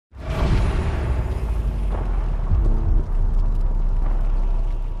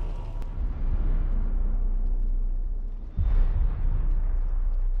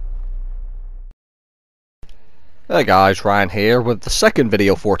Hey guys, Ryan here with the second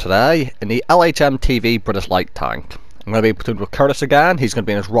video for today in the LHMTV British Light Tank. I'm going to be putting with Curtis again. He's going to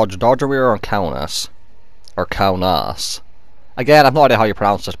be in his Roger Dodger rear on Kaunas. Or Kaunas. Again, I have no idea how you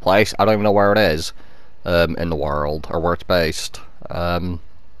pronounce this place. I don't even know where it is in the world, or where it's based. But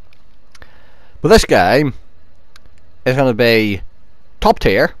this game is going to be top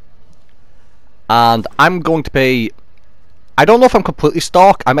tier. And I'm going to be... I don't know if I'm completely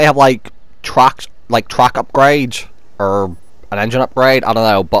stock. I may have like track upgrades or an engine upgrade, I don't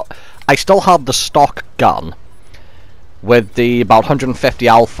know, but I still have the stock gun with the about 150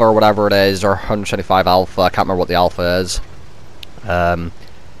 alpha or whatever it is, or 175 alpha, I can't remember what the alpha is. And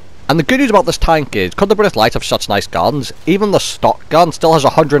the good news about this tank is, because the British Lights have such nice guns, even the stock gun still has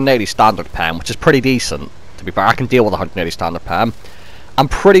 180 standard pen, which is pretty decent, to be fair. I can deal with 180 standard pen. I'm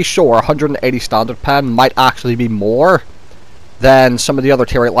pretty sure 180 standard pen might actually be more than some of the other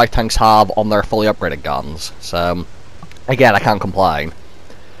tier 8 light tanks have on their fully upgraded guns. So, again, I can't complain.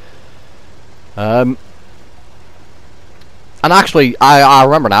 And actually, I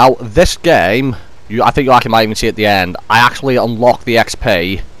remember now, this game, I think you actually might even see at the end, I actually unlocked the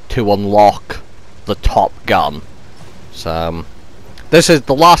XP to unlock the top gun. So, this is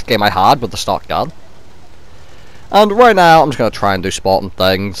the last game I had with the stock gun. And right now, I'm just going to try and do spotting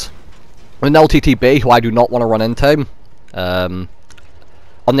things. An LTTB, who I do not want to run into. On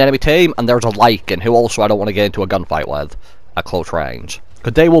the enemy team, and there's a Lycan who also I don't want to get into a gunfight with at close range,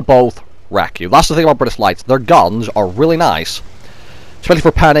 because they will both wreck you. That's the thing about British Lights, their guns are really nice, especially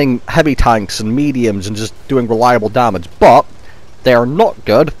for panning heavy tanks and mediums and just doing reliable damage, but they are not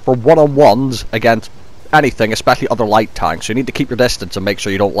good for one-on-ones against anything, especially other light tanks. So you need to keep your distance and make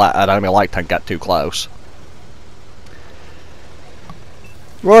sure you don't let an enemy light tank get too close.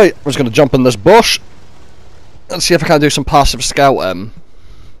 Right, I'm just going to jump in this bush. Let's see if I can do some passive scouting.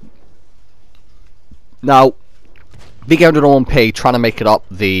 Now, VK101P trying to make it up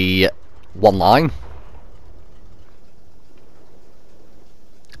the one line.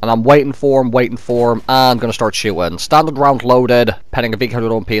 And I'm waiting for him, and I'm going to start shooting. Standard round loaded, penning a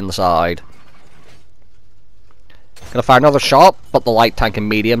VK101P in the side. Going to fire another shot, but the light tank and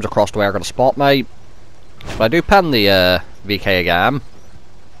mediums across the way are going to spot me. But I do pen the VK again.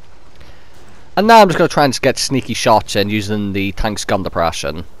 And now I'm just going to try and get sneaky shots in using the tank's gun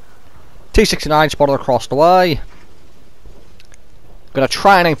depression. T69 spotted across the way. Going to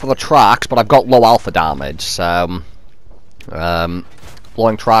try and aim for the tracks, but I've got low alpha damage, so...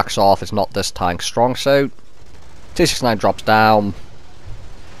 blowing tracks off is not this tank's strong suit. T69 drops down.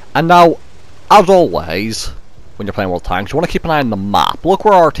 And now, as always, when you're playing World Tanks, you want to keep an eye on the map. Look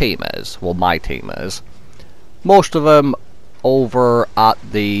where our team is. Well, my team is. Most of them over at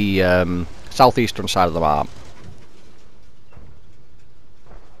the... southeastern side of the map.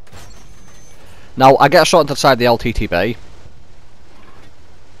 Now, I get a shot into the side of the LTTB.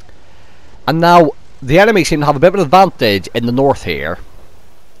 And now, the enemy seem to have a bit of an advantage in the north here.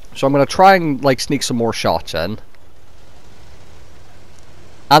 So I'm going to try and, like, sneak some more shots in.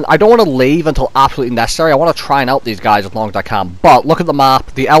 And I don't want to leave until absolutely necessary. I want to try and help these guys as long as I can. But, look at the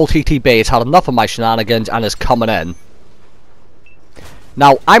map. The LTTB has had enough of my shenanigans and is coming in.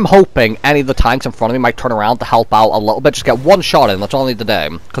 Now, I'm hoping any of the tanks in front of me might turn around to help out a little bit. Just get one shot in, that's all I need to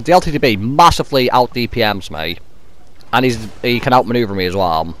do. Because the LTTB massively out-DPMs me. And he can outmaneuver me as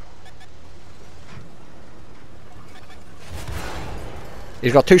well.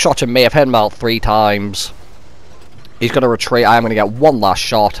 He's got 2 shots in me, I've hit him out 3 times. He's going to retreat, I am going to get one last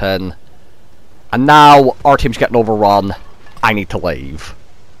shot in. And now, our team's getting overrun. I need to leave.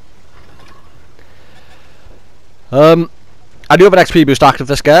 I do have an XP boost active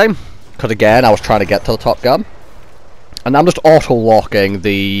this game, because again, I was trying to get to the top gun. And I'm just auto-locking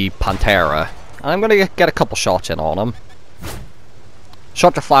the Pantera. And I'm going to get a couple shots in on him.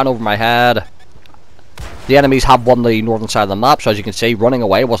 Shots are flying over my head. The enemies have won the northern side of the map, so as you can see, running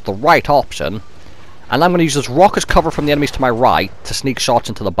away was the right option. And I'm going to use this rock as cover from the enemies to my right to sneak shots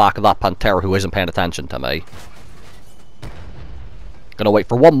into the back of that Pantera who isn't paying attention to me. Going to wait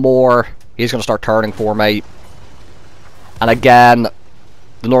for one more. He's going to start turning for me. And again,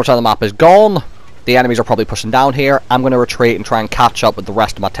 the north side of the map is gone. The enemies are probably pushing down here. I'm going to retreat and try and catch up with the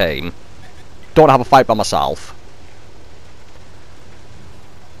rest of my team. Don't have a fight by myself.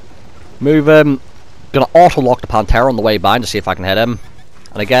 Moving. Going to auto-lock the Pantera on the way by to see if I can hit him.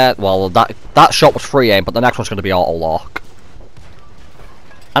 And again, well, that shot was free aim, but the next one's going to be auto-lock.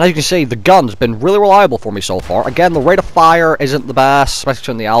 And as you can see, the gun's been really reliable for me so far. Again, the rate of fire isn't the best,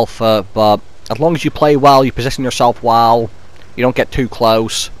 especially in the alpha, but... as long as you play well, you position yourself well, you don't get too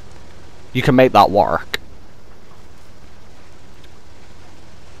close, you can make that work.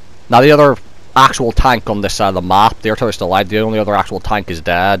 Now the other actual tank on this side of the map. The artillery's still alive. The only other actual tank is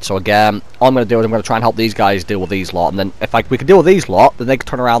dead. So again, all I'm going to do is I'm going to try and help these guys deal with these lot. And then if we can deal with these lot, then they can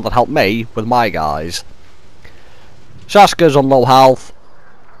turn around and help me with my guys. Shaska's on low health.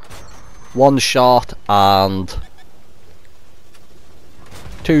 One shot and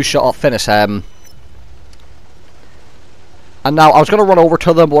 2 shot, finish him. And now I was going to run over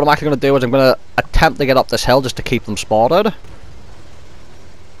to them, but what I'm actually going to do is I'm going to attempt to get up this hill just to keep them spotted.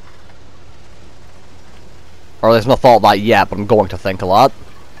 Or there's no thought of that yet, but I'm going to think a lot.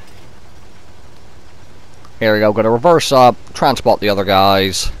 Here we go, going to reverse up, try and spot the other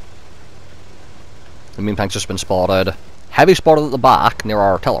guys. The mean tank's just been spotted. Heavy spotted at the back, near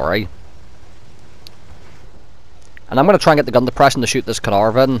our artillery. And I'm going to try and get the gun depression to shoot this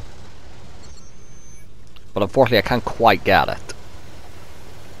Carnarvon. But unfortunately I can't quite get it.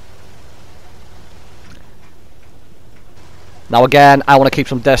 Now again, I want to keep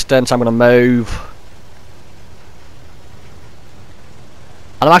some distance, I'm going to move.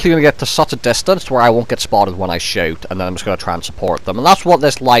 And I'm actually going to get to such a distance where I won't get spotted when I shoot, and then I'm just going to try and support them. And that's what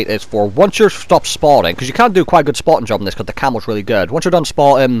this light is for. Once you're stopped spotting, because you can do quite a good spotting job on this because the camo's really good. Once you're done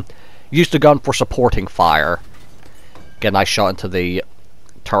spotting, use the gun for supporting fire. Get a nice shot into the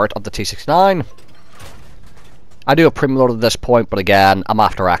turret of the T-69. I do a premium load at this point, but again, I'm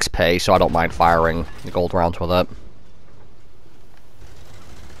after XP, so I don't mind firing the gold rounds with it.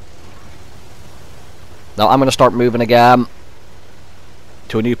 Now I'm going to start moving again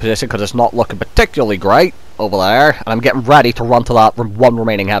to a new position because it's not looking particularly great over there, and I'm getting ready to run to that one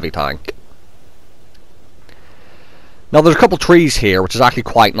remaining heavy tank. Now there's a couple trees here, which is actually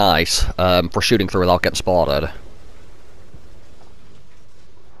quite nice for shooting through without getting spotted.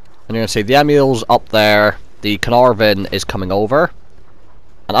 And you're going to see the Emule's up there, the Carnarvon is coming over,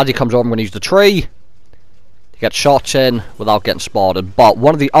 and as he comes over I'm going to use the tree to get shots in without getting spotted, but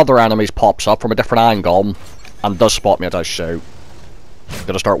one of the other enemies pops up from a different angle and does spot me as I shoot. I'm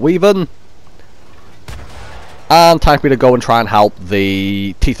going to start weaving, and time for me to go and try and help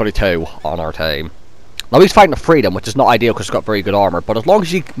the T-32 on our team. Now he's fighting a Freedom, which is not ideal because he's got very good armor, but as long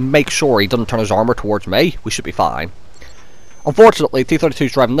as he makes sure he doesn't turn his armor towards me, we should be fine. Unfortunately, T-32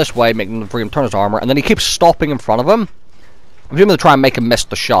 is driving this way, making the Freedom turn his armor, and then he keeps stopping in front of him. I'm going to try and make him miss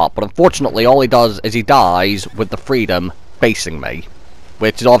the shot, but unfortunately all he does is he dies with the Freedom facing me,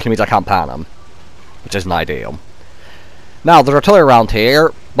 which obviously means I can't pan him, which isn't ideal. Now, there's artillery around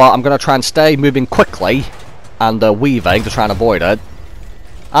here, but I'm going to try and stay moving quickly and weaving to try and avoid it.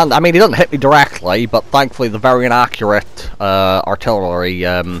 And, I mean, he doesn't hit me directly, but thankfully the very inaccurate artillery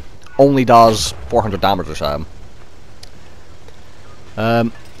only does 400 damage or so.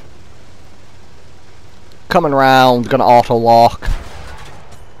 Coming around, going to auto-lock,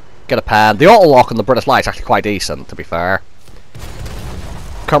 get a pan. The auto-lock on the British Light is actually quite decent, to be fair.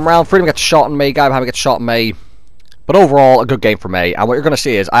 Come around, Freedom gets shot on me, guy behind me gets shot on me. But overall, a good game for me, and what you're going to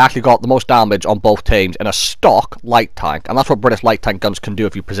see is I actually got the most damage on both teams in a stock light tank, and that's what British light tank guns can do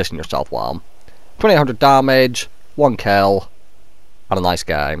if you position yourself well. 2800 damage, 1 kill, and a nice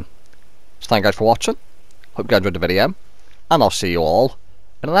game. So thank you guys for watching, hope you guys enjoyed the video, and I'll see you all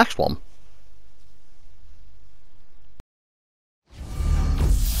in the next one.